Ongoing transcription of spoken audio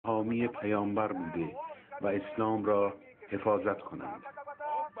حامی پیامبر بوده و اسلام را حفاظت کنند.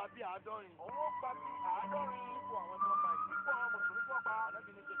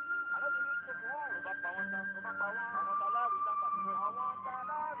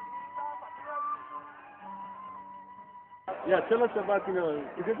 Yeah, tell us about,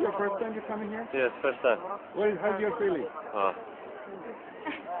 is it your first time you're coming here? Yeah, it's first time. How's your feeling?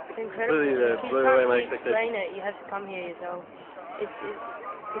 It's incredible. Really blew away my expectations. Explain it. You have to come here yourself.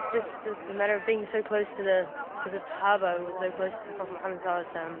 It's just a matter of being so close to the Kaaba, so close to the Prophet Muhammad Sallallahu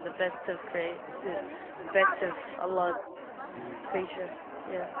Alaihi Wasallam, the best of the best of Allah's creature.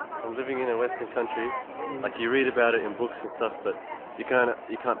 Yeah. I'm living in a Western country, like you read about it in books and stuff, but you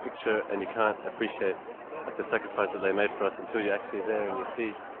can't picture and you can't appreciate like the sacrifice that they made for us until you're actually there and you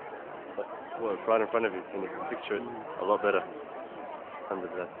see what's right in front of you and you can picture it a lot better.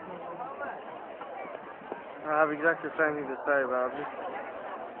 Alhamdulillah. I have exactly the same thing to say about this.